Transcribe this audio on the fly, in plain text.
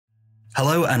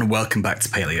Hello and welcome back to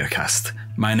Paleocast.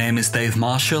 My name is Dave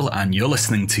Marshall and you're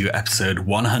listening to episode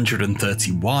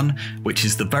 131, which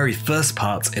is the very first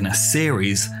part in a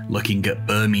series looking at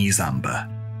Burmese amber.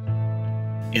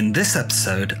 In this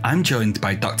episode, I'm joined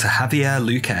by Dr Javier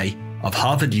Luque of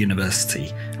Harvard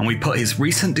University, and we put his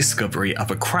recent discovery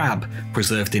of a crab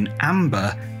preserved in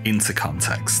amber into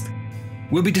context.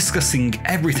 We'll be discussing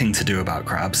everything to do about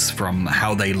crabs, from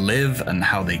how they live and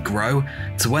how they grow,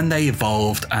 to when they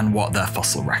evolved and what their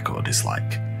fossil record is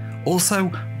like. Also,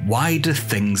 why do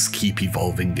things keep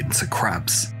evolving into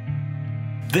crabs?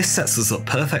 This sets us up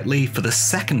perfectly for the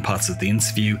second part of the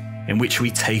interview, in which we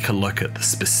take a look at the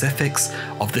specifics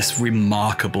of this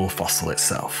remarkable fossil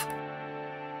itself.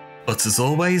 But as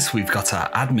always, we've got our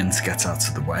admin to get out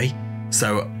of the way,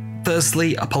 so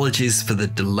firstly, apologies for the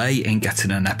delay in getting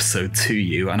an episode to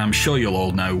you, and I'm sure you'll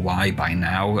all know why by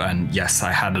now, and yes,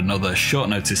 I had another short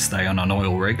notice stay on an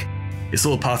oil rig. It's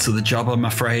all part of the job, I'm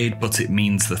afraid, but it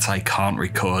means that I can't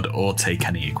record or take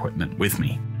any equipment with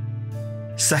me.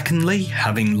 Secondly,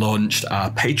 having launched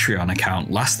our Patreon account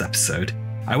last episode,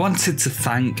 I wanted to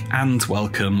thank and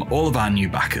welcome all of our new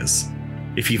backers.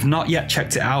 If you've not yet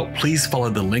checked it out, please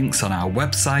follow the links on our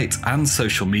website and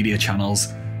social media channels,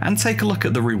 and take a look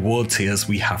at the reward tiers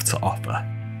we have to offer.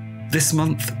 This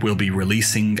month, we'll be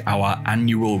releasing our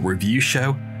annual review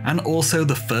show and also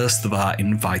the first of our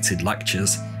invited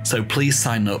lectures, so please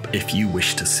sign up if you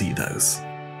wish to see those.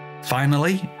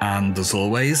 Finally, and as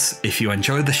always, if you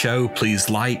enjoy the show, please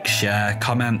like, share,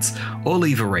 comment, or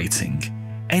leave a rating.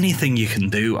 Anything you can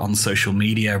do on social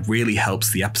media really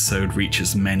helps the episode reach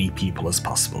as many people as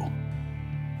possible.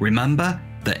 Remember,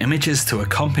 the images to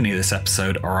accompany this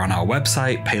episode are on our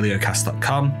website,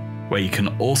 paleocast.com, where you can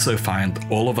also find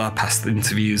all of our past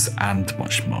interviews and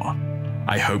much more.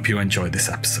 I hope you enjoy this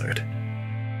episode.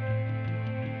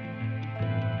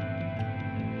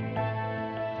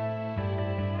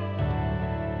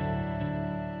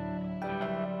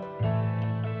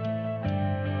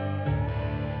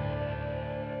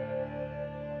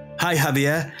 Hi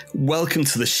Javier, welcome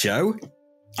to the show.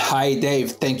 Hi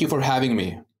Dave, thank you for having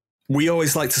me. We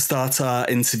always like to start our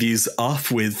interviews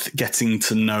off with getting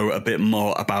to know a bit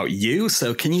more about you.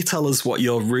 So can you tell us what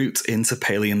your route into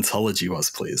paleontology was,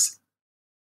 please?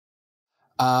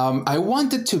 I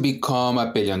wanted to become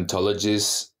a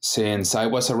paleontologist since I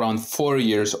was around 4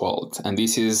 years old. And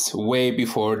this is way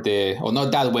before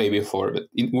not that way before,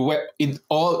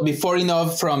 but before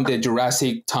enough from the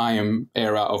Jurassic time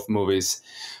era of movies.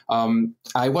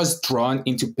 I was drawn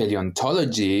into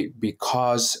paleontology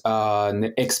because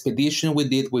an expedition we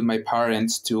did with my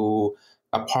parents to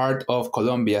a part of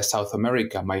Colombia, South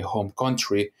America, my home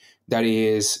country, that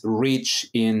is rich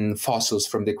in fossils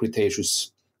from the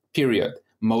Cretaceous period,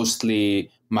 mostly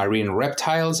marine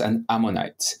reptiles and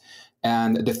ammonites.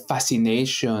 And the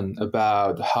fascination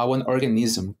about how an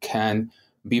organism can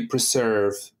be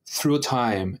preserved through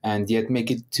time and yet make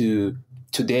it to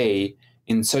today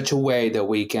in such a way that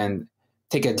we can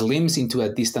take a glimpse into a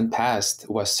distant past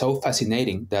was so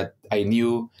fascinating that I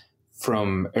knew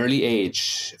from an early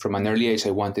age,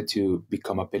 I wanted to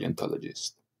become a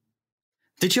paleontologist.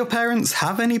 Did your parents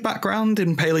have any background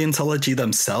in paleontology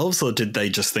themselves, or did they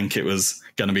just think it was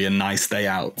going to be a nice day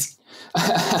out?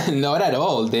 Not at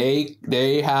all.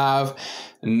 They have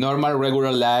normal,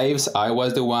 regular lives. I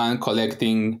was the one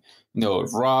collecting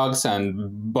rocks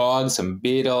and bugs and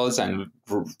beetles and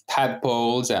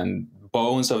tadpoles and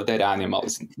bones of dead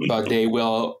animals. But they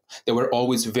were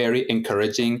always very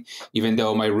encouraging. Even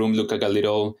though my room looked like a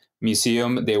little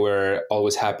museum, they were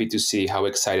always happy to see how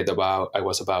excited I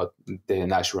was about the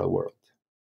natural world.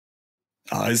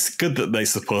 Oh, it's good that they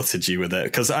supported you with it,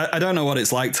 because I don't know what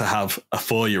it's like to have a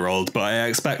 4-year-old, but I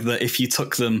expect that if you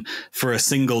took them for a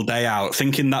single day out,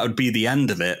 thinking that would be the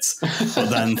end of it, but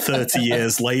then 30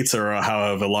 years later or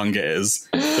however long it is,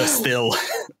 they're still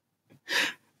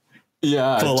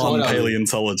full-on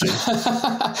paleontology.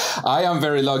 I am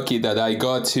very lucky that I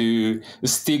got to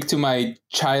stick to my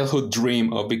childhood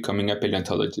dream of becoming a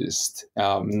paleontologist.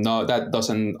 No, that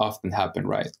doesn't often happen,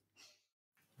 right?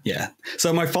 Yeah.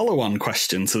 So my follow-on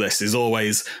question to this is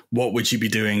always, what would you be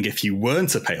doing if you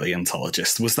weren't a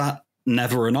paleontologist? Was that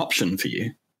never an option for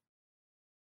you?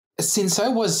 Since I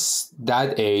was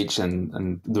that age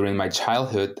and during my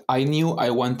childhood, I knew I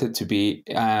wanted to be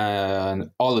an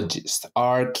ologist,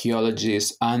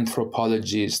 archaeologist,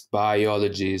 anthropologist,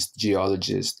 biologist,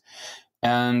 geologist.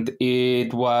 And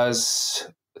it was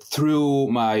through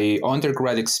my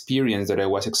undergrad experience that I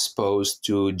was exposed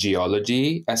to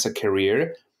geology as a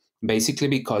career, basically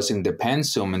because in the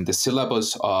pensum and the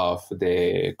syllabus of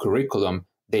the curriculum,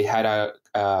 they had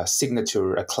a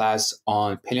signature, a class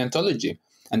on paleontology.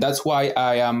 And that's why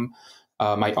I am,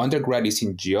 my undergrad is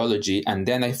in geology, and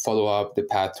then I follow up the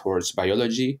path towards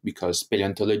biology, because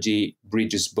paleontology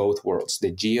bridges both worlds,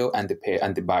 the geo and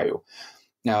the bio.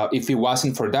 Now, if it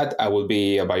wasn't for that, I would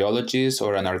be a biologist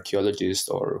or an archaeologist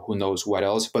or who knows what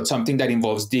else, but something that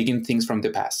involves digging things from the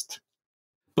past.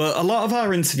 But a lot of our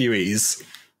interviewees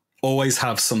always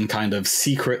have some kind of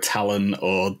secret talent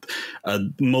or a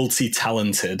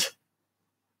multi-talented.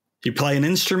 Do you play an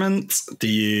instrument? Do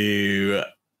you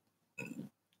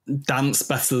dance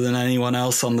better than anyone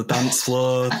else on the dance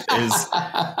floor?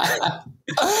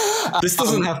 This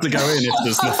doesn't have to go in if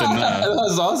there's nothing there.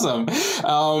 That's awesome.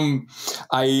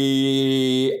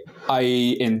 I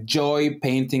enjoy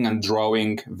painting and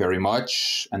drawing very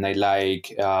much, and I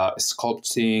like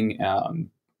sculpting,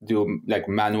 do like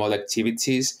manual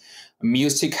activities.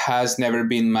 Music has never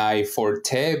been my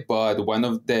forte, but one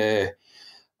of the,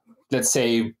 let's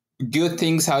say, good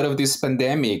things out of this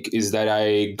pandemic is that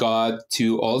I got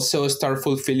to also start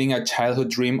fulfilling a childhood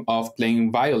dream of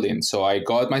playing violin. So I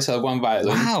got myself one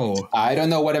violin. Wow. I don't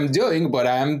know what I'm doing, but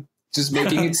I'm just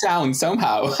making it sound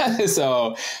somehow.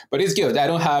 But it's good. I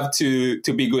don't have to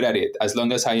be good at it. As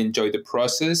long as I enjoy the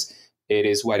process, it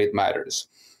is what it matters.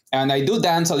 And I do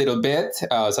dance a little bit.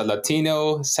 As a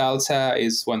Latino, salsa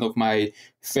is one of my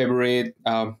favorite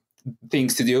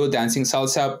things to do. Dancing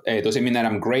salsa doesn't mean that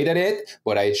I'm great at it,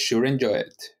 but I sure enjoy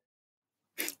it.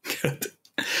 Good.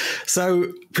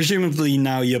 So presumably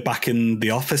now you're back in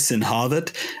the office in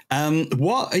Harvard.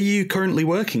 What are you currently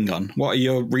working on? What are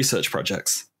your research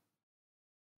projects?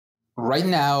 Right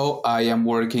now, I am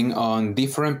working on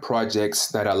different projects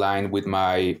that align with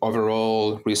my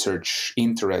overall research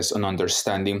interest on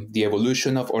understanding the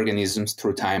evolution of organisms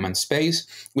through time and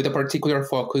space, with a particular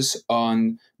focus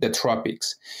on the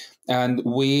tropics. And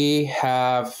we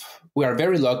are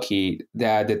very lucky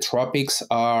that the tropics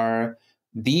are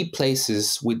the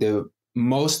places with the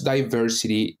most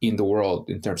diversity in the world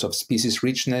in terms of species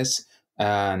richness,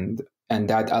 and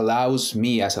that allows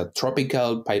me as a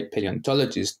tropical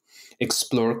paleontologist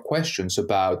explore questions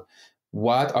about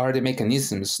what are the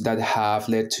mechanisms that have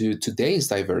led to today's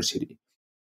diversity.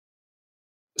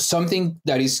 Something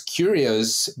that is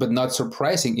curious but not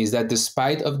surprising is that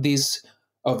despite of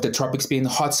the tropics being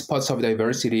hotspots of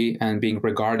diversity and being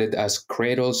regarded as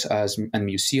cradles and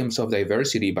museums of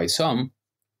diversity by some,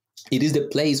 it is the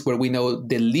place where we know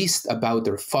the least about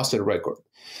their fossil record.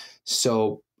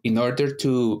 So in order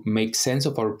to make sense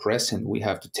of our present, we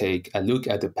have to take a look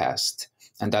at the past.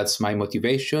 And that's my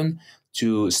motivation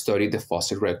to study the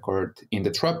fossil record in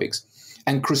the tropics.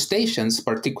 And crustaceans,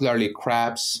 particularly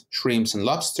crabs, shrimps, and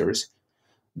lobsters,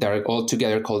 that are all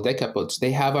together called decapods,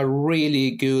 they have a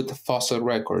really good fossil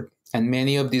record. And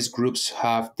many of these groups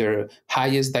have their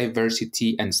highest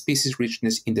diversity and species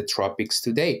richness in the tropics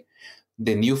today.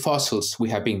 The new fossils we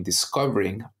have been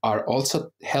discovering are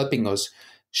also helping us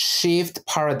shift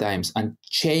paradigms and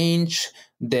change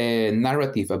the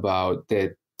narrative about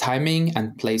the timing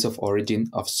and place of origin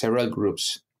of several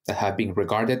groups that have been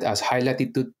regarded as high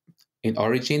latitude in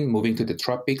origin, moving to the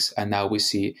tropics, and now we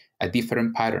see a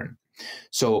different pattern.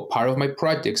 So part of my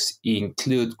projects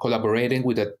include collaborating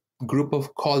with a group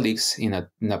of colleagues in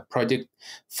a project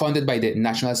funded by the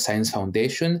National Science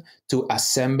Foundation to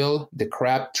assemble the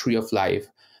crab tree of life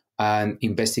and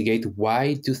investigate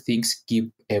why do things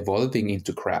keep evolving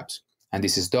into crabs. And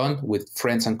this is done with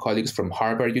friends and colleagues from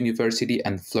Harvard University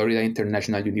and Florida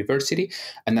International University,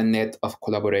 and a net of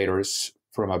collaborators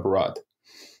from abroad.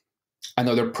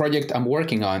 Another project I'm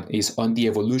working on is on the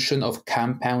evolution of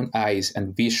compound eyes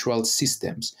and visual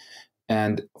systems.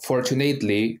 And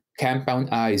fortunately, compound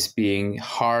eyes being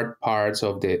hard parts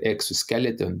of the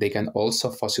exoskeleton, they can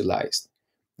also fossilize.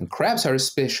 And crabs are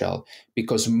special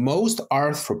because most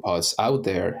arthropods out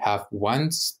there have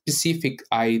one specific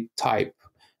eye type,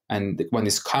 and one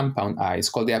is compound eyes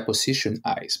called the apposition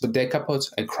eyes. But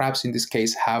decapods and crabs in this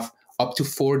case have up to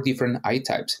 4 different eye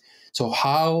types. So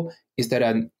how is that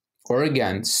an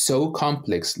organ so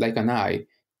complex like an eye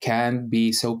can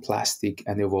be so plastic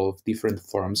and evolve different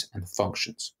forms and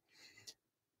functions?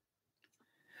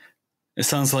 It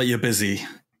sounds like you're busy.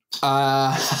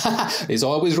 There's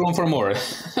always room for more.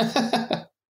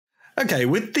 Okay,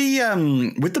 with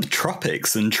the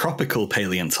tropics and tropical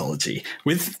paleontology,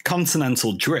 with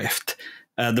continental drift,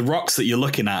 the rocks that you're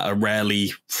looking at are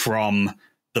rarely from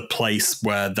the place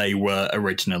where they were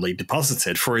originally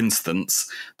deposited. For instance,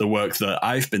 the work that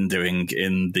I've been doing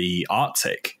in the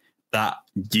Arctic, that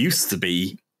used to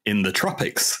be in the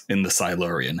tropics in the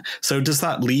Silurian. So does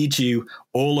that lead you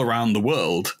all around the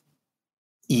world?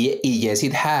 Yes,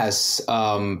 it has.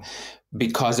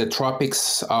 because the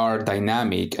tropics are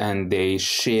dynamic and they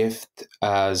shift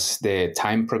as the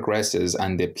time progresses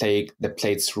and the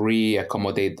plates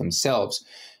reaccommodate themselves,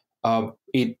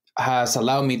 it has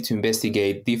allowed me to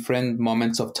investigate different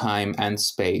moments of time and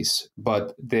space.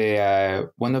 But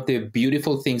one of the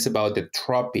beautiful things about the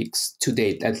tropics to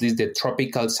date, at least the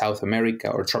tropical South America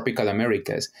or tropical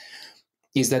Americas,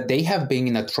 is that they have been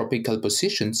in a tropical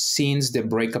position since the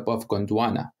breakup of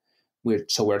Gondwana.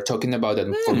 So we're talking about that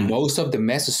for most of the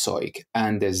Mesozoic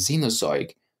and the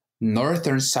Cenozoic,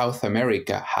 northern South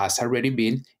America has already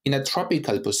been in a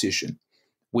tropical position,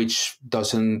 which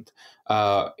doesn't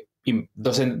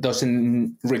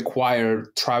require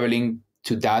traveling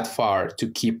to that far to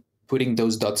keep putting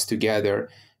those dots together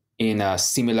in a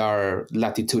similar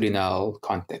latitudinal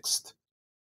context.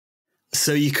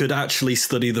 So you could actually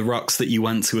study the rocks that you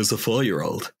went to as a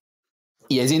 4-year-old?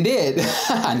 Yes, indeed.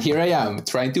 And here I am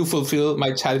trying to fulfill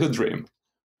my childhood dream.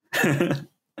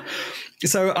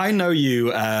 So I know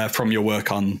you from your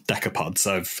work on decapods.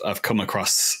 I've come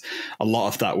across a lot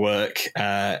of that work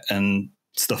and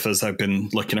stuff as I've been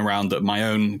looking around at my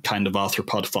own kind of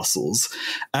arthropod fossils.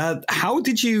 How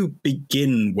did you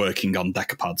begin working on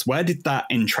decapods? Where did that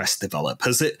interest develop?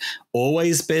 Has it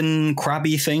always been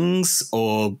crabby things,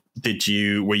 or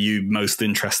were you most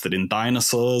interested in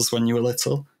dinosaurs when you were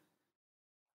little?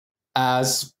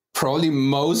 As probably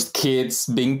most kids,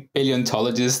 being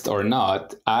paleontologists or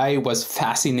not, I was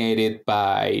fascinated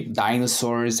by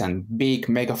dinosaurs and big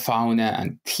megafauna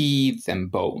and teeth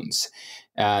and bones.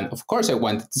 And of course, I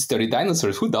wanted to study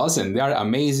dinosaurs. Who doesn't? They are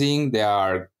amazing. They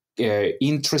are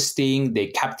interesting. They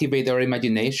captivate our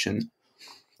imagination.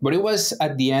 But it was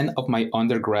at the end of my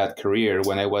undergrad career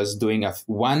when I was doing a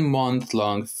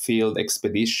 1-month-long field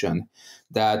expedition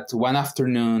that one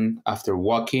afternoon, after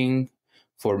walking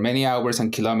for many hours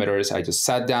and kilometers, I just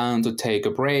sat down to take a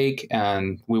break,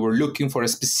 and we were looking for a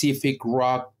specific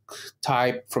rock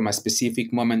type from a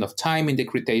specific moment of time in the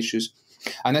Cretaceous.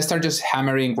 And I started just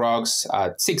hammering rocks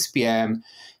at 6 p.m.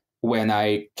 when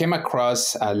I came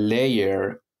across a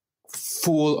layer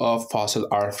full of fossil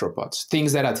arthropods,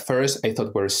 things that at first I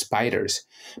thought were spiders.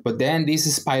 But then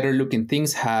these spider-looking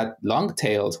things had long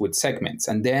tails with segments,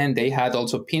 and then they had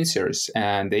also pincers,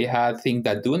 and they had things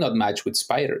that do not match with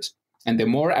spiders. And the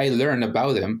more I learned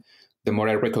about them, the more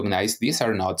I recognized these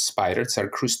are not spiders, these are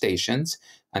crustaceans,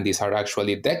 and these are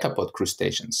actually decapod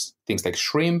crustaceans, things like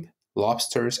shrimp,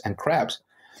 lobsters, and crabs.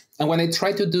 And when I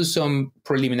tried to do some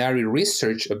preliminary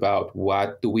research about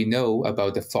what do we know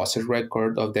about the fossil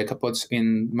record of decapods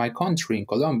in my country, in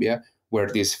Colombia, where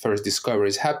these first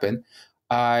discoveries happened,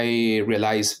 I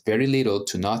realized very little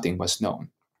to nothing was known.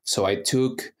 So I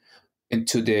took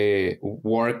into the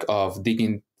work of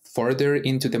digging further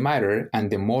into the matter,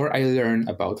 and the more I learned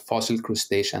about fossil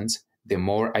crustaceans, the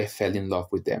more I fell in love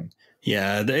with them.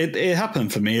 Yeah, it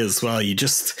happened for me as well. You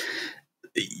just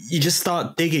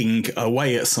start digging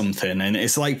away at something, and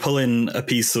it's like pulling a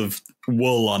piece of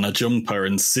wool on a jumper,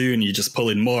 and soon you're just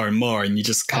pulling more and more, and you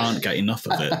just can't get enough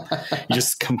of it. You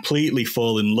just completely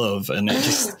fall in love, and it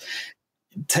just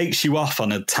takes you off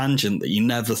on a tangent that you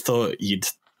never thought you'd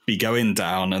be going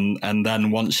down, and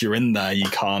then once you're in there, you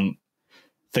can't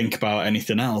think about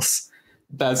anything else.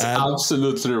 That's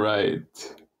absolutely right.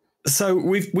 So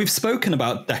we've spoken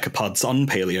about decapods on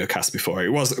Paleocast before.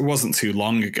 It wasn't too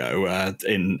long ago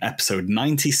in episode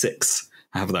 96.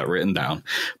 I have that written down.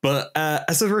 But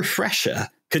as a refresher,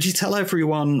 could you tell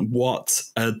everyone what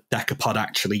a decapod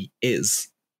actually is?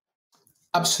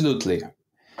 Absolutely.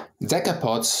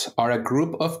 Decapods are a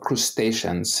group of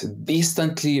crustaceans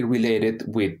distantly related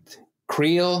with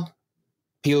krill,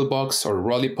 pillbox or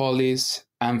roly-polies,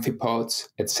 amphipods,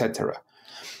 etc.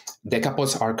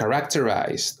 Decapods are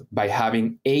characterized by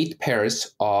having 8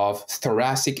 pairs of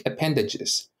thoracic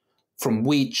appendages, from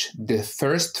which the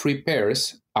first 3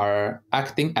 pairs are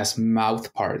acting as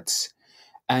mouth parts,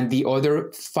 and the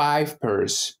other 5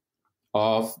 pairs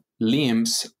of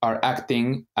limbs are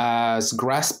acting as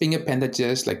grasping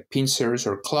appendages like pincers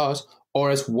or claws, or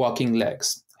as walking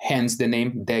legs, hence the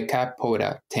name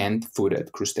decapoda,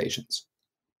 10-footed crustaceans.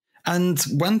 And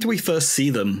when do we first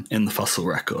see them in the fossil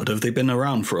record? Have they been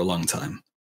around for a long time?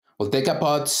 Well,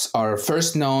 decapods are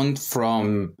first known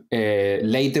from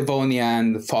late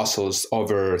Devonian fossils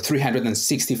over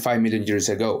 365 million years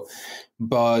ago.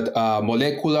 But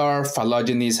molecular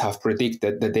phylogenists have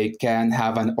predicted that they can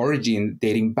have an origin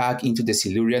dating back into the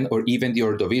Silurian or even the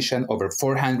Ordovician over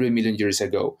 400 million years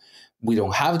ago. We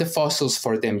don't have the fossils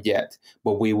for them yet,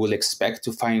 but we will expect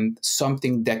to find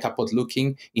something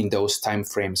decapod-looking in those time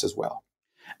frames as well.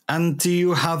 And do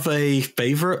you have a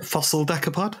favorite fossil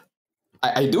decapod?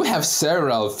 I do have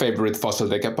several favorite fossil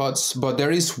decapods, but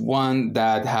there is one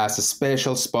that has a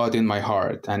special spot in my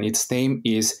heart, and its name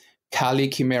is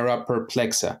Callichimera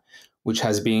perplexa, which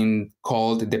has been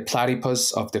called the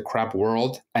platypus of the crab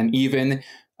world, and even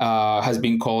has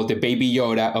been called the Baby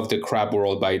Yoda of the crab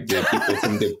world by the people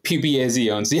from the PBS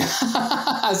eons. Yeah,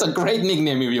 that's a great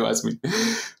nickname if you ask me.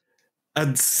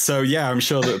 And so, yeah, I'm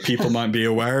sure that people might be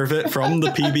aware of it from the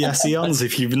PBS eons.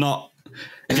 If you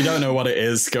don't know what it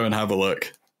is, go and have a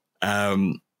look.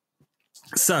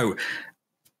 So,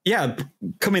 yeah,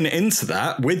 coming into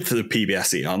that with the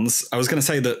PBS eons, I was going to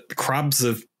say that crabs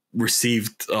have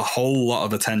received a whole lot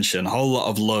of attention, a whole lot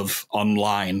of love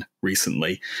online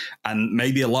recently. And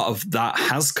maybe a lot of that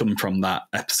has come from that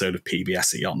episode of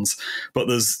PBS eons. But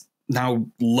there's now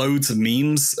loads of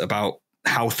memes about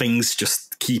how things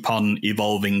just keep on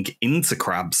evolving into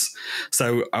crabs.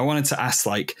 So I wanted to ask,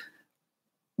 like,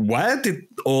 where did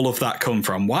all of that come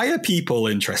from? Why are people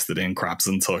interested in crabs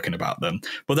and talking about them?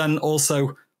 But then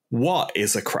also, what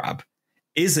is a crab?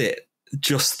 Is it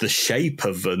just the shape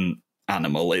of an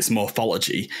animal, its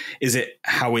morphology? Is it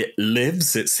how it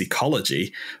lives, its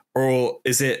ecology? Or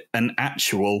is it an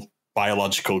actual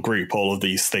biological group? All of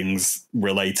these things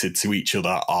related to each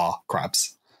other are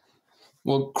crabs.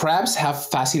 Well, crabs have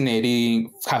fascinated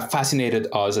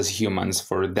us as humans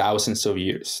for thousands of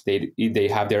years. They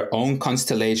have their own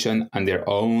constellation and their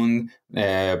own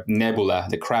nebula,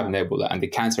 the Crab Nebula and the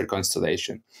Cancer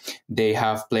constellation. They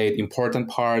have played important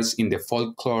parts in the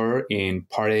folklore, in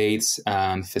parades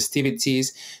and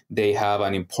festivities. They have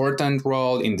an important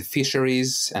role in the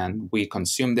fisheries, and we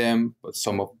consume them, but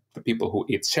some of the people who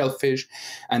eat shellfish,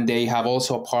 and they have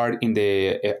also a part in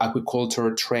the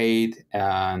aquaculture trade,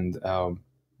 and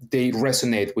they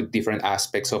resonate with different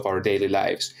aspects of our daily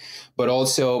lives. But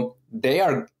also, they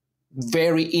are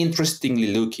very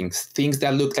interestingly looking. Things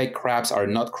that look like crabs are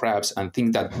not crabs, and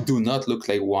things that do not look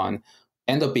like one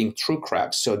end up being true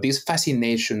crabs. So this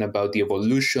fascination about the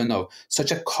evolution of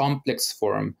such a complex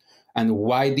form and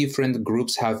why different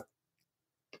groups have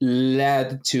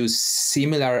led to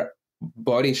similar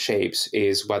body shapes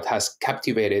is what has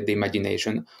captivated the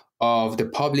imagination of the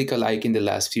public alike in the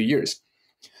last few years.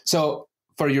 So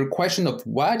for your question of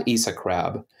what is a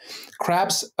crab,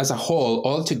 crabs as a whole,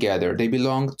 altogether, they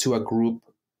belong to a group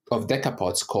of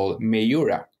decapods called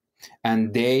Meiura,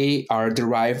 and they are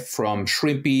derived from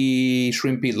shrimpy,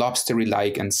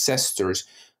 lobstery-like ancestors,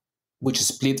 which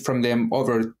split from them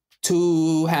over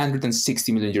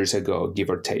 260 million years ago, give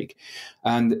or take.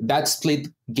 And that split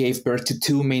gave birth to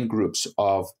two main groups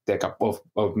of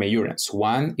Meiurans.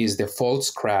 One is the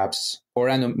false crabs, or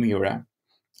Anomura,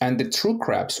 and the true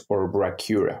crabs, or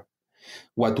Brachyura.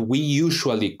 What we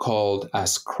usually call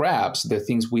as crabs, the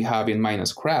things we have in mind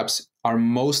as crabs, are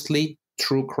mostly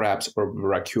true crabs, or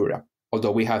Brachyura.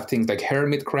 Although we have things like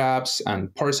hermit crabs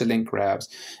and porcelain crabs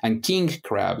and king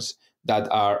crabs that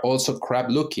are also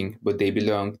crab-looking, but they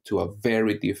belong to a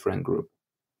very different group.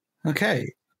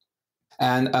 Okay.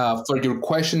 And for your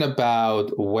question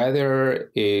about whether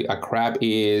a crab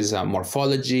is a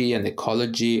morphology, an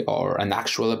ecology, or an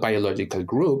actual biological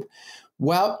group,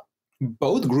 well,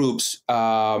 both groups,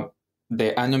 the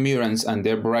Anomurans and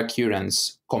the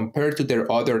Brachyurans, compared to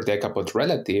their other decapod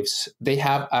relatives, they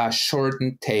have a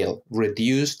shortened tail,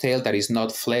 reduced tail that is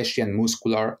not fleshy and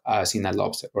muscular as in a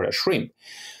lobster or a shrimp.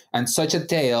 And such a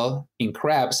tail in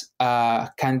crabs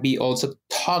can be also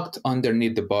tucked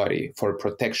underneath the body for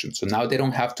protection. So now they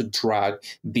don't have to drag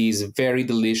these very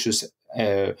delicious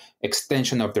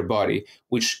extension of their body,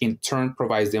 which in turn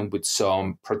provides them with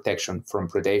some protection from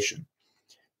predation.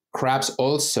 Crabs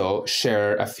also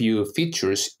share a few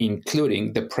features,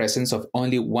 including the presence of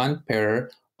only one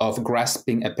pair of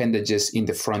grasping appendages in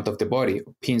the front of the body,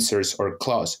 pincers or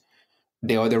claws.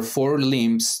 The other four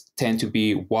limbs tend to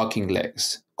be walking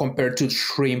legs, compared to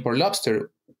shrimp or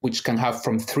lobster, which can have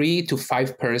from 3 to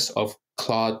 5 pairs of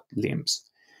clawed limbs.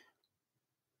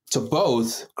 So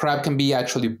crab can be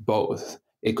actually both.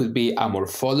 It could be a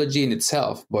morphology in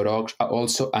itself, but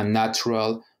also a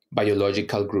natural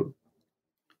biological group.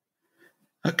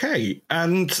 Okay,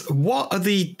 and what are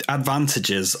the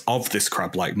advantages of this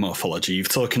crab-like morphology? You've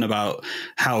talking about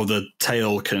how the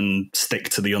tail can stick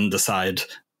to the underside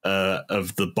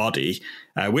of the body,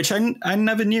 which I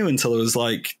never knew until I was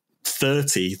like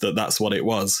 30 that's what it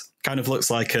was. Kind of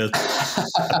looks like a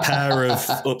pair of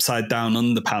upside down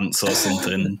underpants or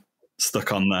something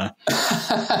stuck on there.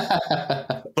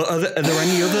 But are there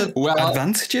any other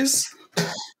advantages?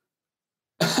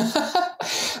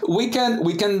 We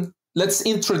can let's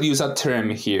introduce a term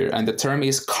here, and the term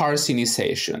is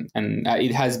carcinization, and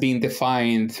it has been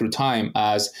defined through time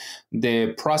as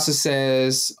the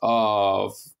processes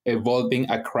of evolving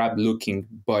a crab-looking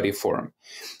body form.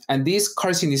 And this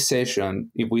carcinization,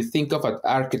 if we think of an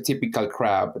archetypical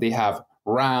crab, they have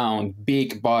round,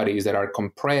 big bodies that are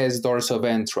compressed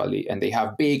dorsoventrally, and they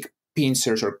have big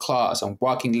pincers or claws and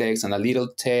walking legs and a little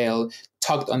tail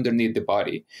tucked underneath the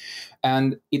body.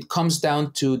 And it comes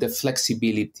down to the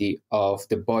flexibility of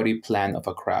the body plan of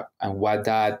a crab and what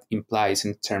that implies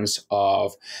in terms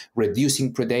of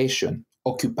reducing predation,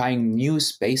 occupying new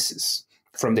spaces,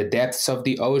 from the depths of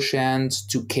the oceans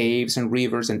to caves and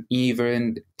rivers and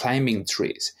even climbing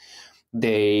trees.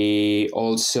 They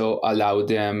also allow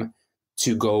them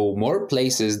to go more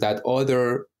places that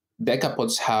other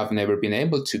decapods have never been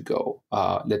able to go.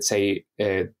 Let's say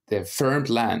the firm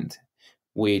land,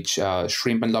 which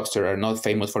shrimp and lobster are not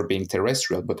famous for being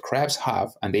terrestrial, but crabs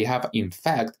have, and they have in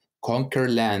fact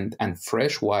conquered land and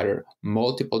fresh water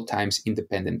multiple times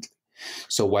independently.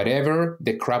 So whatever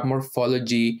the crab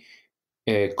morphology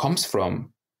comes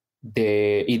from,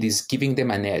 it is giving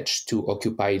them an edge to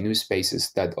occupy new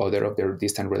spaces that other of their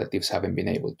distant relatives haven't been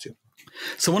able to.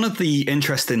 So one of the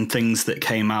interesting things that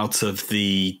came out of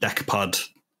the decapod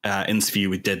interview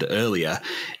we did earlier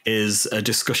is a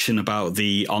discussion about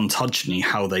the ontogeny,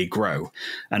 how they grow.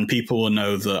 And people will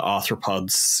know that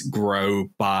arthropods grow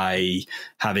by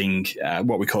having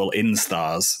what we call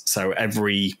instars. So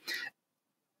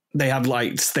they have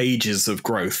like stages of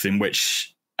growth in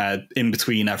which in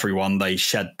between everyone, they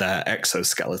shed their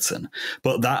exoskeleton.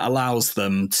 But that allows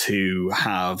them to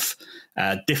have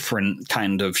different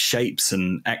kind of shapes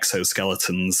and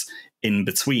exoskeletons in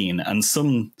between. And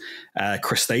some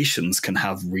crustaceans can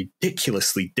have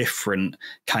ridiculously different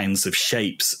kinds of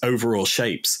shapes, overall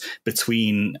shapes,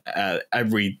 between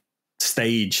every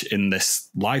stage in this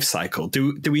life cycle.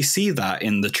 Do we see that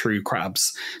in the true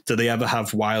crabs? Do they ever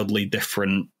have wildly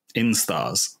different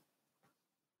instars?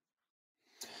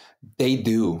 They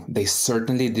do. They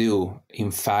certainly do. In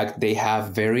fact, they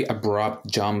have very abrupt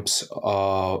jumps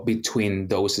between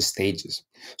those stages.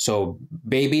 So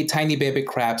tiny baby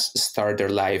crabs start their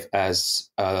life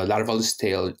as a larval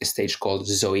stage called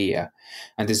zoea.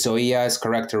 And the zoea is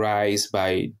characterized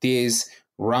by this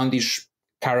roundish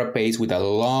carapace with a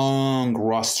long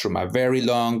rostrum, a very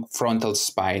long frontal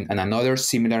spine, and another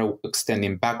similar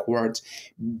extending backwards,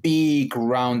 big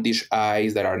roundish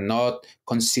eyes that are not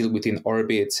concealed within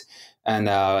orbits, and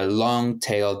a long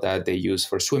tail that they use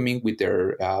for swimming with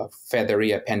their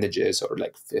feathery appendages or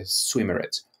like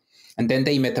swimmerets. And then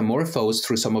they metamorphose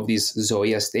through some of these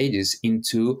zoea stages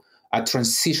into a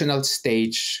transitional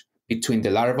stage between the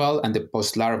larval and the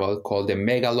post-larval called the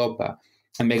megalopa.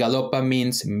 And megalopa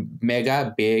means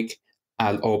mega, big,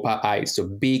 and opa, eyes, so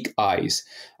big eyes.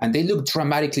 And they look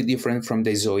dramatically different from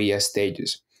the zoea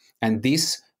stages. And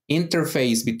this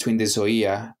interface between the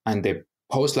zoea and the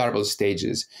post-larval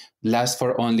stages lasts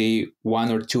for only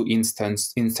one or two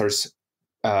instars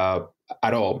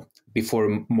at all before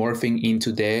morphing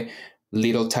into the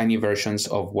little tiny versions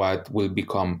of what will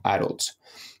become adults.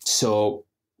 So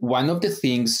one of the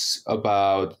things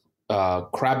about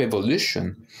crab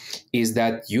evolution is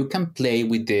that you can play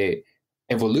with the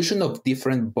evolution of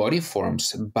different body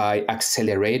forms by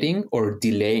accelerating or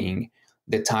delaying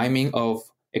the timing of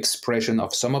expression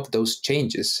of some of those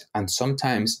changes. And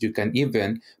sometimes you can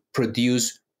even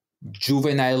produce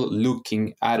juvenile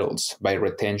looking adults by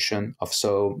retention of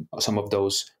some of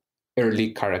those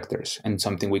early characters and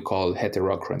something we call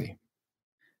heterochrony.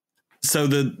 So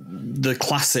the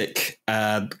classic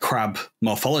crab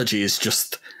morphology is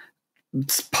just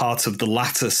part of the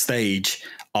latter stage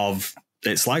of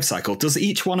its life cycle. Does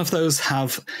each one of those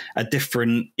have a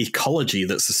different ecology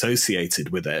that's associated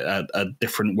with it, a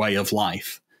different way of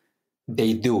life?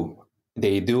 They do.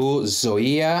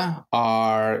 Zoea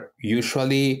are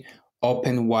usually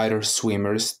open water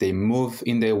swimmers. They move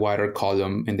in the water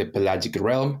column in the pelagic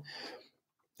realm.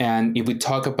 And if we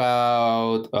talk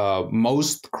about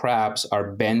most crabs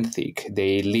are benthic.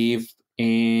 They live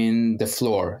in the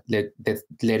floor. Let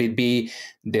it be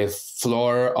the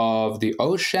floor of the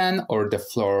ocean or the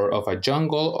floor of a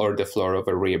jungle or the floor of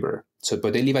a river.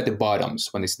 But they live at the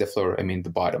bottoms. When it's the floor, I mean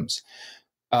the bottoms.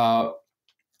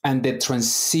 And the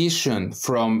transition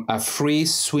from a free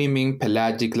swimming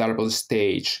pelagic larval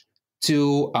stage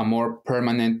to a more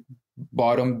permanent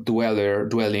bottom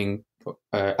dwelling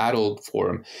adult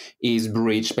form is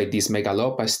bridged by this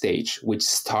megalopa stage, which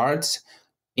starts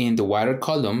in the water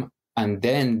column And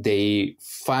then they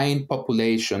find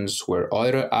populations where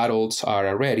other adults are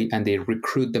already, and they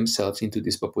recruit themselves into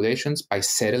these populations by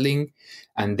settling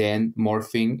and then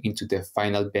morphing into the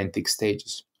final benthic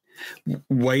stages.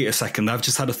 Wait a second, I've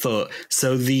just had a thought.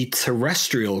 So the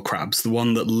terrestrial crabs, the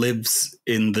one that lives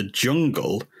in the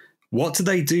jungle, what do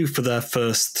they do for their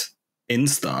first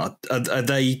instar? Are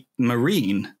they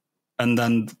marine? And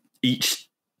then each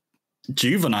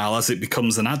juvenile, as it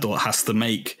becomes an adult, has to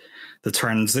make the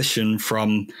transition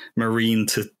from marine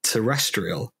to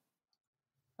terrestrial?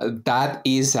 That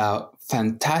is a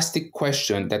fantastic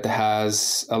question that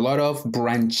has a lot of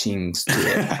branchings to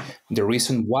it. The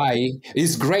reason why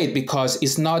is great because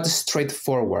it's not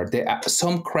straightforward.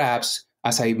 Some crabs,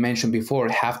 as I mentioned before,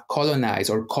 have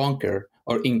colonized or conquered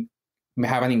or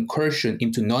have an incursion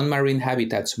into non-marine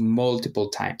habitats multiple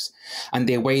times. And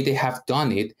the way they have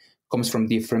done it comes from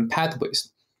different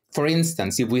pathways. For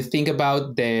instance, if we think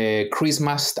about the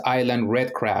Christmas Island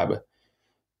red crab,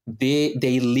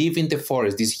 they live in the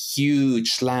forest. These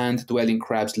huge land-dwelling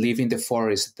crabs live in the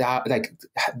forest, like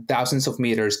thousands of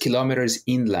meters, kilometers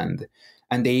inland,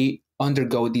 and they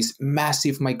undergo these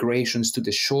massive migrations to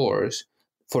the shores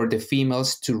for the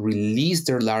females to release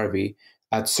their larvae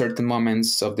at certain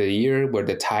moments of the year where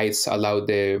the tides allow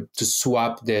to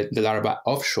swap the larvae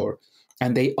offshore.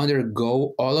 And they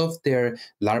undergo all of their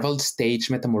larval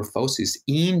stage metamorphosis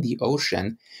in the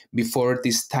ocean before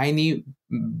these tiny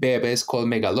bebes called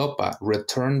megalopa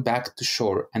return back to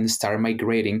shore and start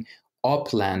migrating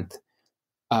upland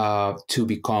to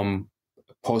become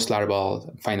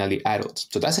post-larval, finally adults.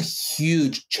 So that's a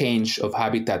huge change of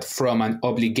habitat from an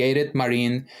obligated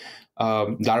marine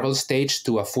larval stage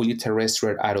to a fully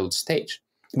terrestrial adult stage.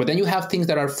 But then you have things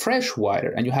that are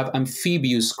freshwater, and you have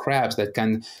amphibious crabs that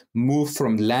can move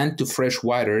from land to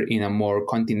freshwater in a more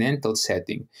continental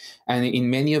setting. And in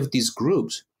many of these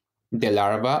groups, the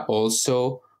larva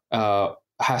also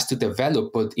has to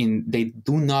develop, but they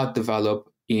do not develop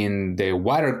in the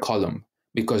water column.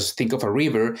 Because think of a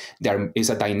river, there is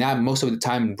a dynamic. Most of the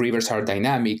time, rivers are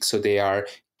dynamic, so they are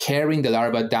carrying the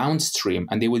larva downstream,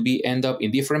 and they will end up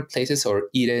in different places or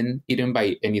eaten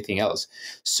by anything else.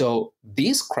 So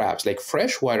these crabs, like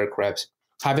freshwater crabs,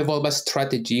 have evolved a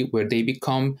strategy where they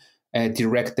become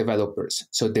direct developers.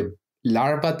 So the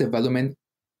larva development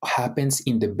happens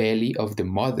in the belly of the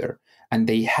mother, and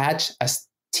they hatch as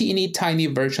teeny tiny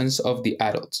versions of the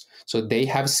adults. So they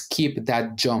have skipped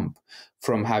that jump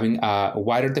from having a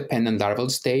water-dependent larval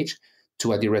stage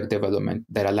to a direct development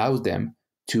that allows them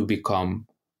to become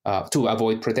to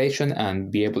avoid predation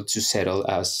and be able to settle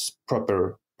as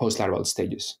proper post-larval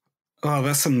stages. Oh,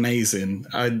 that's amazing.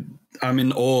 I'm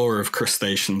in awe of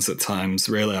crustaceans at times.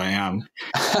 Really, I am.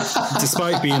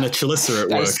 Despite being a chelicerate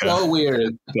worker. That's so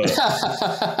weird.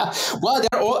 Well,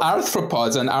 they're all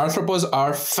arthropods, and arthropods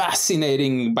are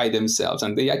fascinating by themselves,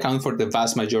 and they account for the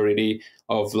vast majority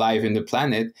of life in the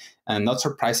planet, and not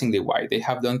surprisingly why. They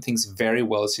have done things very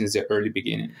well since the early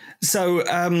beginning. So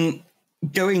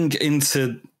going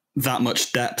into that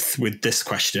much depth with this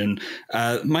question,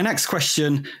 my next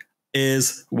question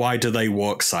is, why do they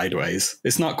walk sideways?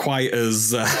 It's not quite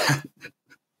as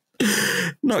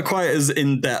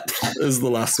in depth as the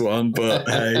last one, but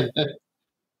hey.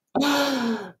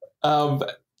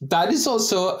 That is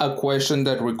also a question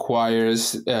that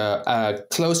requires a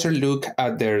closer look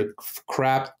at their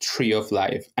crab tree of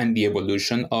life and the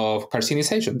evolution of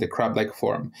carcinization, the crab-like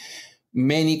form.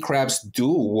 Many crabs do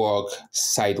walk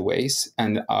sideways,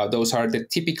 and those are the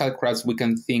typical crabs we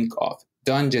can think of.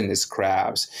 Dungeness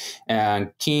crabs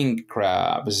and king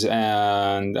crabs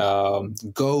and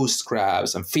ghost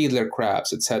crabs and fiddler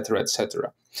crabs, etc.,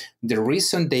 etc. The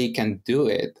reason they can do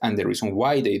it and the reason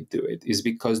why they do it is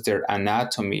because their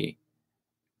anatomy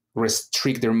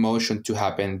restricts their motion to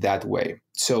happen that way.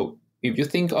 So if you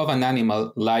think of an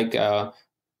animal like a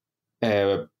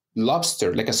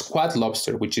lobster, like a squat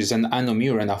lobster, which is an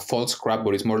anomuran, a false crab,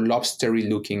 but it's more lobstery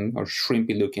looking or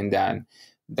shrimpy looking than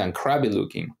crabby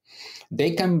looking,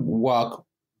 they can walk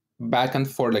back and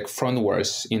forth like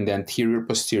frontwards in the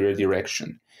anterior-posterior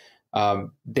direction.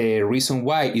 The reason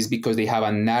why is because they have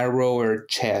a narrower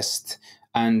chest,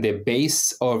 and the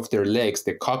base of their legs,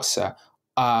 the coxa,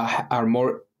 are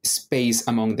more spaced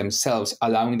among themselves,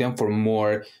 allowing them for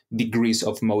more degrees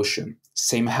of motion.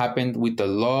 Same happened with a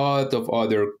lot of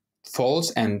other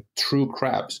false and true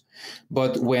crabs.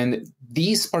 But when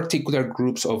these particular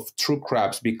groups of true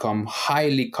crabs become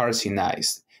highly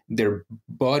carcinized, their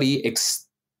body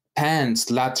expands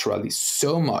laterally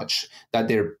so much that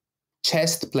their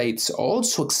chest plates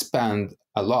also expand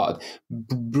a lot,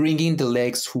 bringing the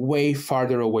legs way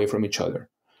farther away from each other.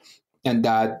 And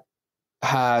that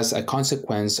has a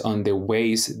consequence on the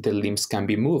ways the limbs can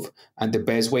be moved. And the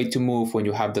best way to move when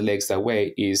you have the legs that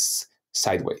way is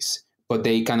sideways. But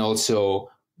they can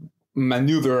also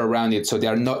maneuver around it, so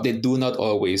they do not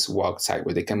always walk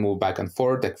sideways. They can move back and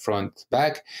forth, like front,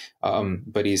 back,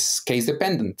 but it's case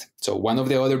dependent. So one of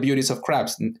the other beauties of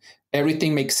crabs,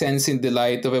 everything makes sense in the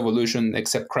light of evolution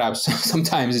except crabs.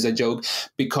 Sometimes it's a joke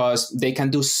because they can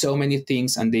do so many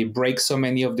things and they break so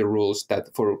many of the rules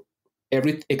that for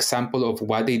every example of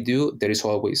what they do, there is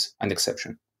always an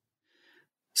exception.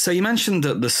 So you mentioned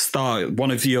at the start, one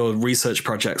of your research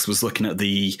projects was looking at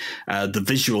the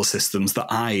visual systems, the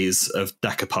eyes of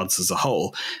decapods as a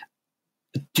whole.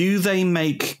 Do they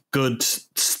make good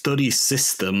study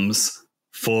systems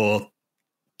for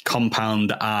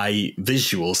compound eye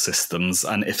visual systems?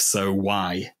 And if so,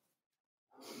 why?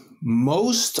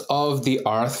 Most of the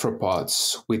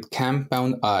arthropods with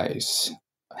compound eyes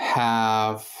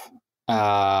have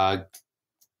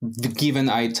the given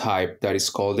eye type that is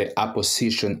called the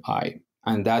apposition eye.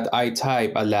 And that eye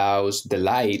type allows the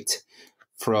light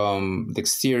from the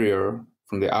exterior,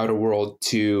 from the outer world,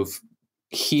 to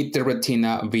hit the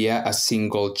retina via a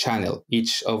single channel.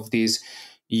 Each of these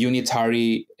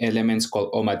unitary elements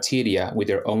called ommatidia with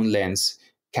their own lens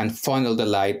can funnel the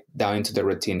light down into the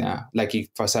retina like it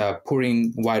was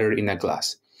pouring water in a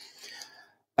glass.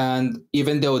 And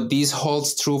even though this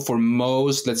holds true for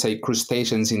most, let's say,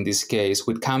 crustaceans in this case,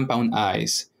 with compound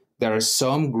eyes, there are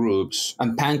some groups,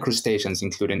 and pan-crustaceans,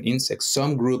 including insects,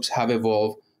 some groups have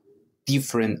evolved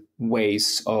different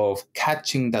ways of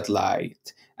catching that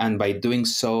light. And by doing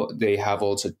so, they have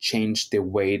also changed the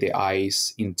way the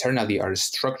eyes internally are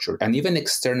structured, and even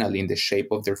externally in the shape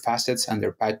of their facets and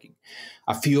their packing.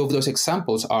 A few of those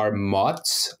examples are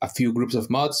moths, a few groups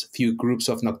of moths, a few groups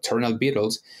of nocturnal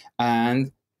beetles,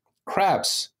 and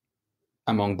crabs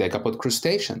among decapod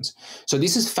crustaceans. So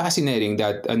this is fascinating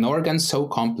that an organ so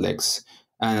complex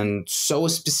and so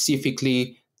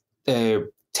specifically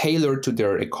tailored to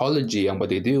their ecology and what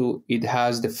they do, it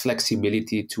has the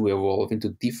flexibility to evolve into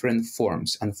different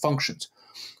forms and functions.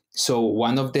 So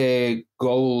one of the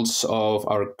goals of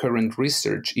our current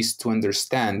research is to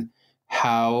understand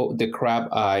how the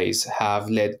crab eyes have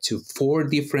led to 4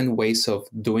 different ways of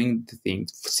doing the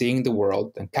things, seeing the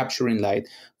world and capturing light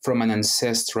from an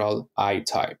ancestral eye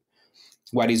type.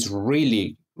 What is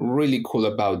really, really cool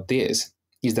about this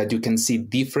is that you can see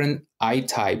different eye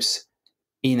types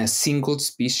in a single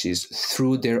species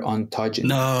through their ontogeny.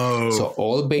 No. So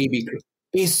all baby,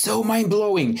 it's so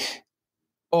mind-blowing.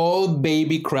 All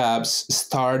baby crabs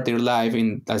start their life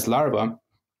as larvae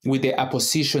with the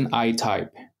apposition eye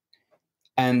type.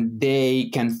 And they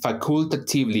can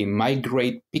facultatively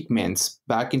migrate pigments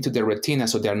back into the retina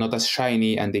so they are not as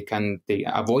shiny and they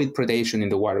avoid predation in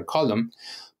the water column.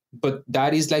 But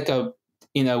that is like a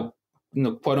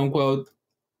quote unquote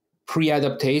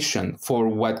pre-adaptation for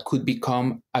what could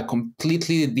become a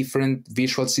completely different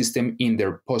visual system in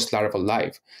their post-larval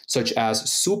life, such as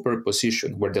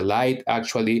superposition, where the light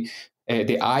actually,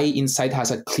 the eye inside has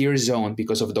a clear zone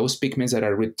because of those pigments that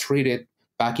are retreated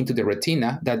back into the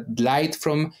retina. That light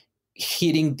from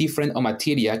hitting different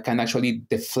ommatidia can actually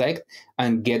deflect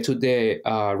and get to the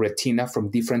retina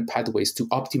from different pathways to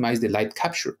optimize the light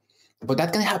capture. But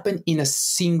that can happen in a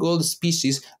single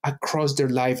species across their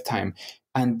lifetime.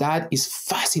 And that is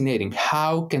fascinating.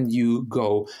 How can you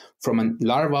go from a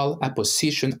larval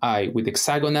apposition eye with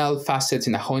hexagonal facets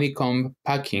in a honeycomb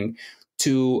packing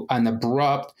to an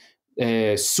abrupt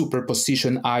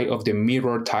superposition eye of the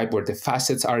mirror type, where the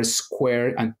facets are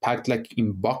square and packed like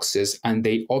in boxes and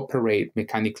they operate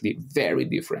mechanically very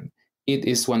different? It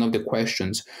is one of the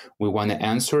questions we want to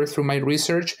answer through my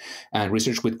research and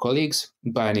research with colleagues,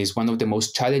 but it's one of the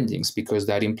most challenging because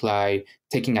that implies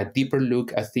taking a deeper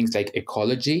look at things like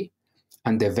ecology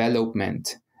and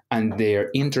development and their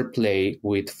interplay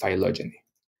with phylogeny.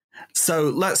 So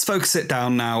let's focus it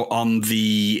down now on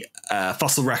the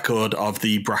fossil record of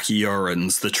the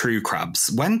brachyurans, the true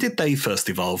crabs. When did they first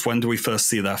evolve? When do we first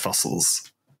see their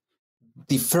fossils?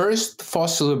 The first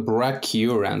fossil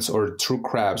brachyurans, or true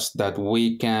crabs, that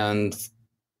we can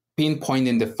pinpoint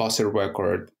in the fossil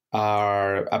record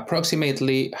are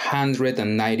approximately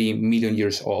 190 million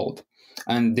years old.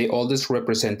 And the oldest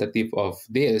representative of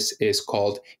this is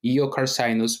called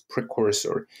Eocarcinus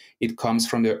precursor. It comes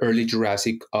from the early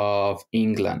Jurassic of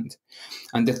England.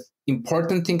 And the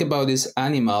important thing about this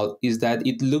animal is that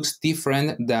it looks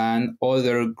different than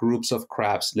other groups of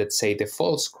crabs, let's say the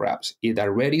false crabs. It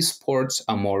already sports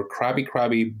a more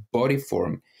crabby body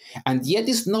form, and yet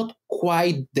it's not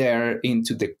quite there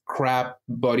into the crab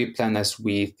body plan as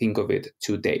we think of it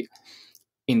today.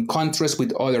 in contrast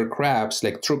with other crabs,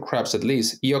 like true crabs at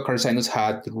least, Eocarcinus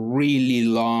had really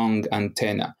long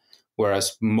antenna,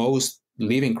 whereas most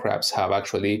living crabs have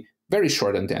actually very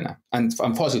short antenna, and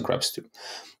fossil crabs too.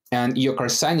 And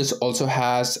Eocarcinus also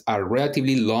has a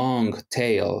relatively long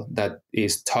tail that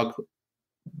is tucked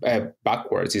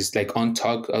backwards, is like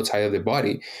untucked outside of the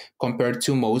body, compared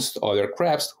to most other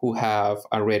crabs who have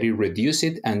already reduced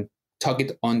it and tuck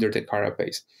it under the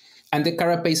carapace. And the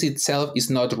carapace itself is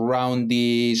not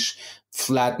roundish,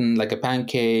 flattened like a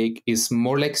pancake. It's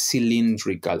more like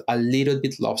cylindrical, a little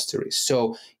bit lobstery.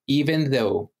 So even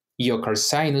though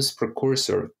Eocarcinus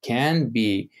precursor can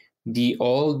be the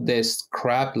oldest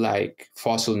crab-like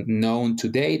fossil known to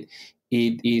date,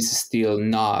 it is still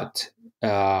not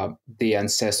the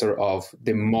ancestor of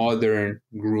the modern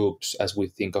groups as we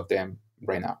think of them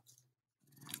right now.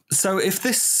 So if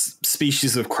this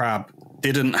species of crab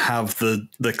didn't have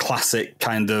the classic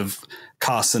kind of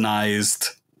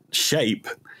carcinized shape,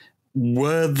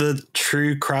 were the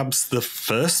true crabs the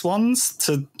first ones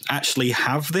to actually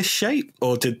have this shape,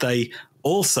 or did they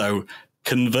also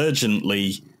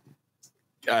convergently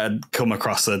come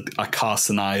across a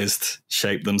carcinized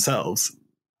shape themselves?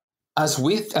 As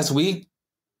we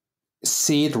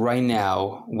see it right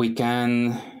now, we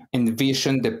can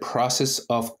envision the process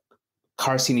of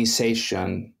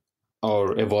carcinization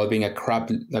or evolving a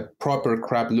proper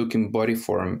crab-looking body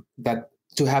form that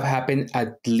to have happened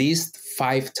at least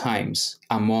 5 times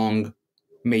among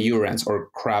Meiurans or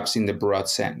crabs in the broad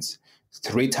sense.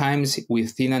 3 times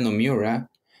within Anomura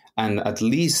and at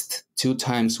least 2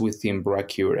 times within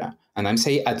Brachyura. And I'm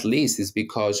saying at least is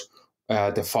because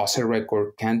the fossil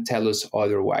record can tell us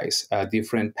otherwise,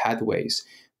 different pathways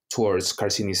towards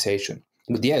carcinization.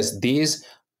 But yes, these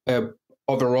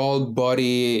overall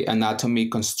body anatomy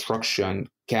construction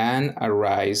can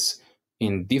arise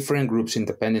in different groups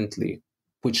independently,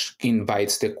 which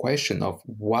invites the question of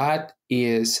what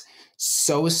is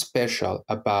so special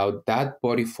about that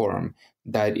body form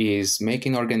that is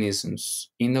making organisms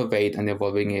innovate and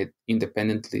evolving it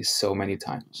independently so many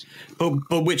times.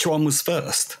 But which one was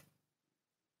first?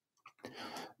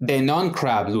 The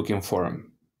non-crab looking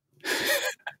form.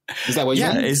 Is that what you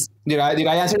mean? Did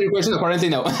I answer your question? Apparently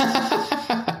no.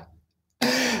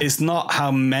 It's not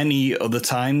how many other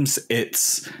times,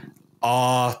 it's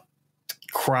are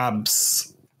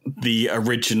crabs the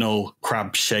original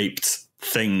crab-shaped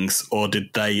things, or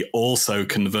did they also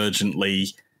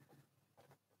convergently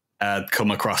come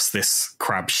across this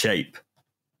crab shape?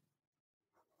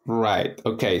 Right.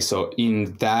 Okay. So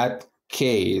in that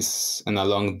case, and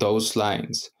along those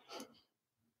lines,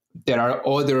 there are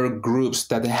other groups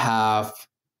that have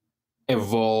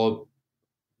evolved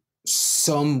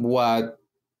somewhat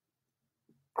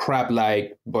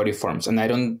crab-like body forms. And I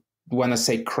don't want to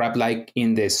say crab-like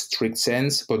in the strict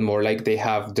sense, but more like they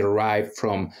have derived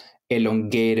from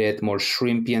elongated, more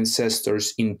shrimpy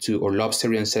ancestors or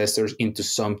lobstery ancestors into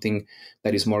something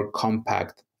that is more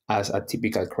compact as a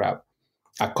typical crab.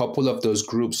 A couple of those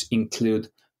groups include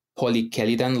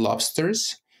polychelidan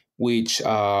lobsters, which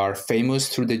are famous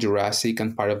through the Jurassic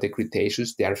and part of the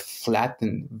Cretaceous. They are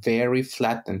flattened, very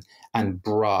flattened and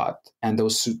broad. And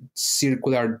those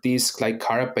circular disc-like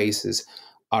carapaces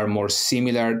are more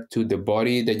similar to the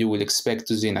body that you will expect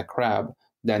to see in a crab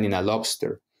than in a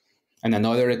lobster. And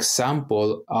another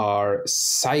example are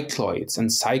cycloids. And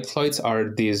cycloids are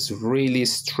this really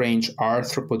strange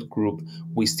arthropod group.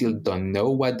 We still don't know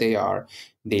what they are.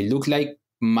 They look like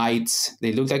mites.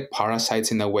 They look like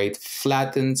parasites in a way,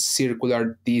 flattened,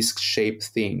 circular, disc-shaped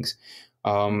things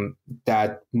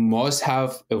that must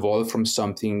have evolved from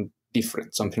something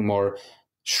different, something more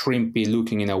shrimpy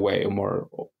looking in a way, or more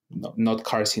not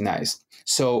carcinized.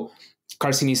 So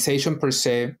carcinization per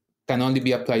se can only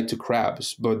be applied to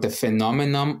crabs, but the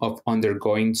phenomenon of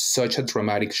undergoing such a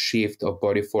dramatic shift of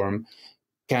body form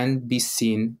can be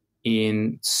seen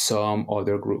in some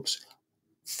other groups.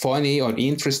 Funny or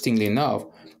interestingly enough,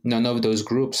 none of those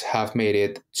groups have made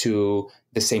it to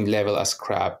the same level as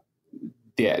crab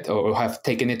did, or have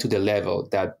taken it to the level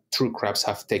that true crabs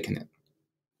have taken it.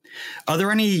 Are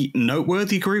there any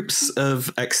noteworthy groups of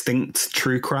extinct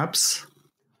true crabs?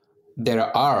 There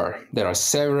are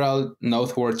several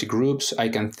noteworthy groups. I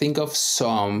can think of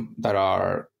some that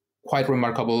are quite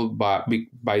remarkable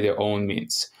by their own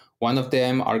means. One of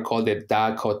them are called the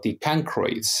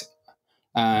Dacoticancroids.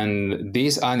 And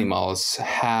these animals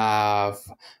have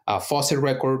a fossil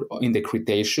record in the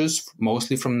Cretaceous,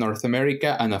 mostly from North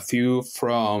America and a few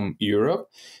from Europe.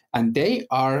 And they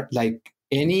are like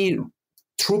any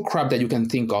true crab that you can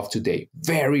think of today.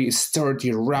 Very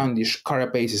sturdy, roundish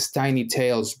carapaces, tiny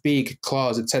tails, big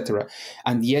claws, etc.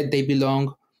 And yet they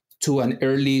belong to an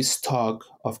early stock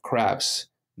of crabs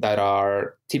that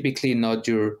are typically not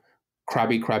your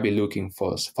crabby looking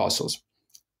fossils.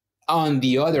 On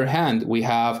the other hand, we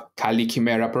have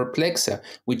Calychimera perplexa,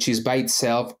 which is by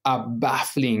itself a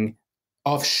baffling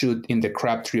offshoot in the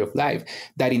crab tree of life,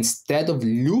 that instead of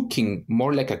looking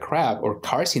more like a crab or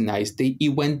carcinized, it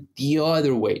went the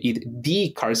other way. It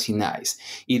decarcinized.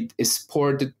 It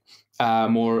sported a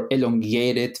more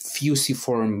elongated,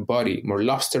 fusiform body, more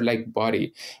lobster-like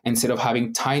body. Instead of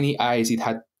having tiny eyes, it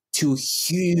had two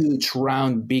huge,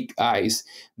 round, big eyes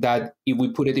that, if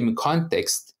we put it in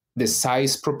context, the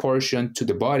size proportion to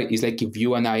the body is like if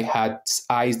you and I had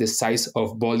eyes the size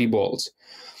of volleyballs.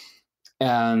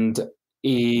 And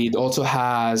it also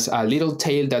has a little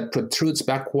tail that protrudes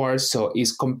backwards, so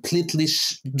it's completely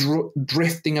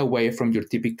drifting away from your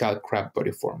typical crab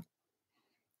body form.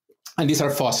 And these are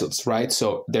fossils, right?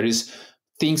 So there is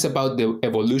things about the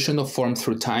evolution of form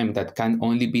through time that can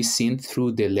only be seen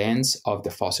through the lens of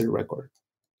the fossil record.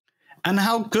 And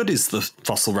how good is the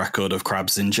fossil record of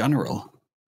crabs in general?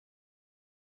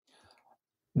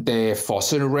 The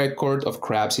fossil record of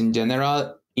crabs in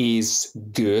general is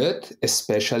good,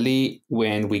 especially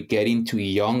when we get into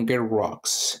younger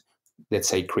rocks, let's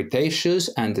say Cretaceous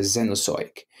and the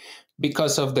Cenozoic,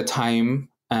 because of the time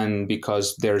and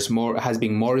because has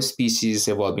been more species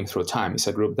evolving through time. It's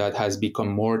a group that has become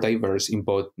more diverse in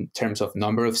both terms of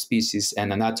number of species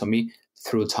and anatomy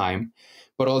through time,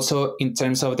 but also in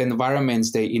terms of the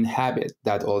environments they inhabit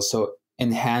that also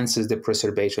enhances the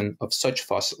preservation of such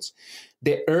fossils.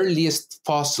 The earliest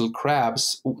fossil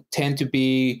crabs tend to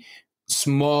be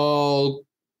small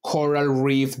coral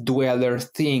reef dweller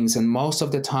things, and most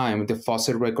of the time the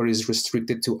fossil record is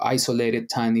restricted to isolated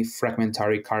tiny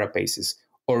fragmentary carapaces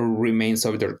or remains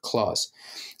of their claws.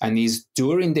 And is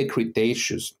during the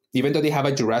Cretaceous, even though they have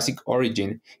a Jurassic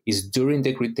origin, is during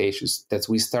the Cretaceous that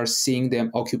we start seeing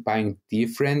them occupying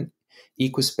different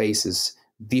ecospaces,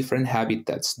 different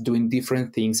habitats, doing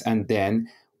different things, and then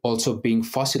also being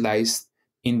fossilized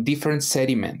in different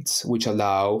sediments, which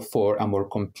allow for a more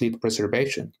complete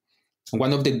preservation.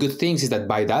 One of the good things is that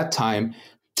by that time,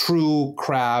 true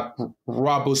crab,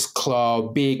 robust claw,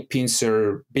 big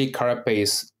pincer, big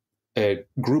carapace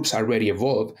groups already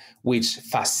evolved, which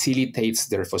facilitates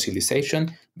their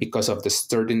fossilization because of the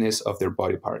sturdiness of their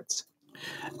body parts.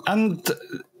 And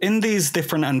in these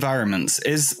different environments,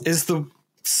 is the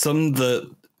some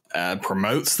that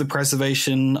promotes the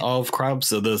preservation of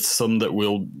crabs? Are there some that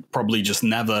we'll probably just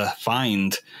never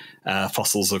find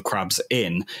fossils of crabs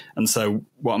in? And so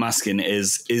what I'm asking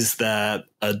is there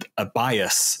a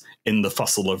bias in the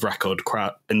fossil record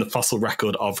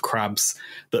of crabs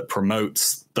that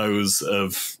promotes those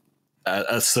of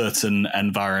a certain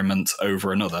environment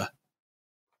over another?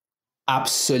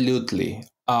 Absolutely.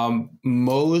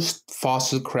 Most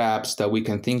fossil crabs that we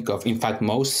can think of, in fact,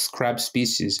 most crab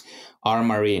species are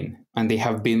marine, and they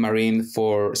have been marine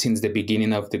since the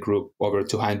beginning of the group over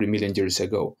 200 million years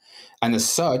ago. And as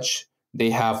such, they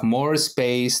have more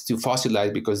space to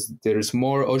fossilize because there's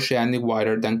more oceanic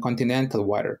water than continental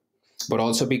water, but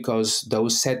also because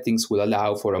those settings will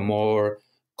allow for a more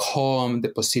calm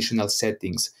depositional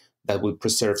settings that will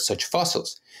preserve such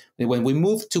fossils. And when we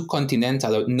move to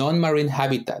continental or non-marine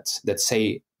habitats, let's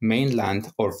say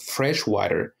mainland or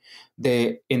freshwater,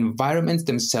 the environments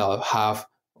themselves have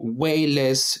way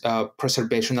less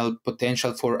preservational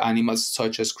potential for animals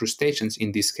such as crustaceans,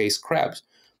 in this case crabs,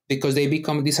 because they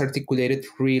become disarticulated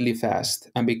really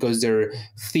fast and because their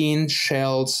thin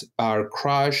shells are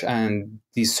crushed and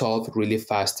dissolved really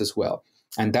fast as well.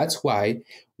 And that's why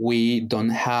we don't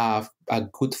have a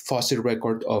good fossil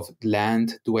record of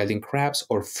land-dwelling crabs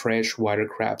or freshwater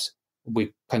crabs.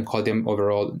 We can call them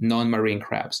overall non-marine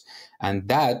crabs. And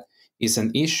that is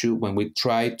an issue when we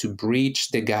try to bridge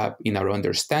the gap in our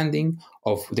understanding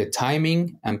of the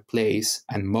timing and place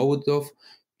and mode of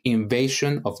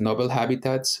invasion of novel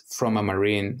habitats from a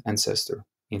marine ancestor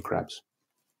in crabs.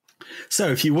 So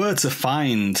if you were to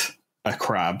find a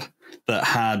crab that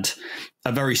had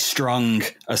a very strong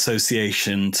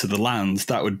association to the land,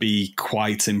 that would be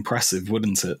quite impressive,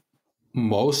 wouldn't it?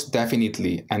 Most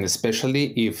definitely, and especially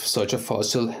if such a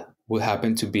fossil would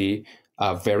happen to be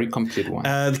a very complete one.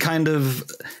 Kind of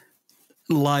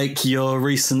like your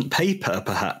recent paper,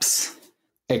 perhaps.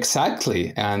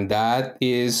 Exactly, and that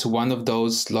is one of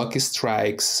those lucky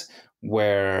strikes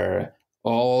where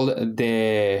all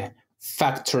the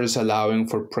factors allowing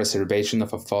for preservation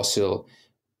of a fossil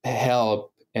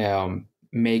help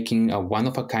making a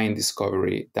one-of-a-kind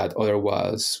discovery that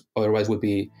otherwise would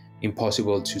be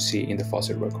impossible to see in the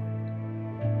fossil record.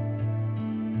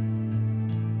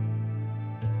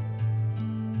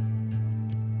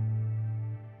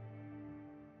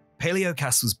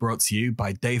 Paleocast was brought to you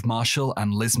by Dave Marshall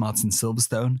and Liz Martin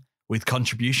Silverstone, with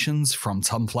contributions from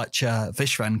Tom Fletcher,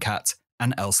 Vish Venkat,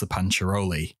 and Elsa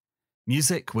Pancharoli.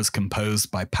 Music was composed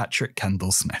by Patrick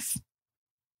Kendall Smith.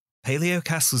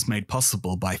 Paleocast was made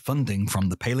possible by funding from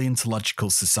the Paleontological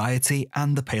Society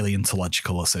and the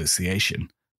Paleontological Association,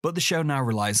 but the show now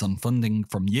relies on funding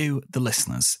from you, the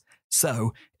listeners.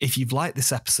 So, if you've liked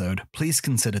this episode, please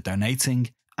consider donating,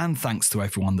 and thanks to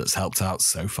everyone that's helped out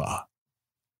so far.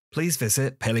 Please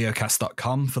visit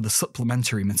paleocast.com for the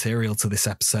supplementary material to this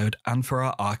episode and for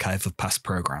our archive of past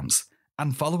programs,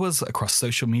 and follow us across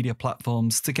social media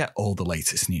platforms to get all the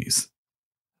latest news.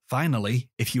 Finally,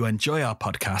 if you enjoy our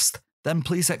podcast, then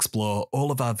please explore all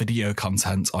of our video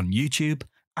content on YouTube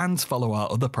and follow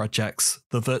our other projects,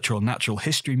 the Virtual Natural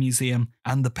History Museum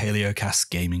and the Paleocast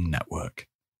Gaming Network.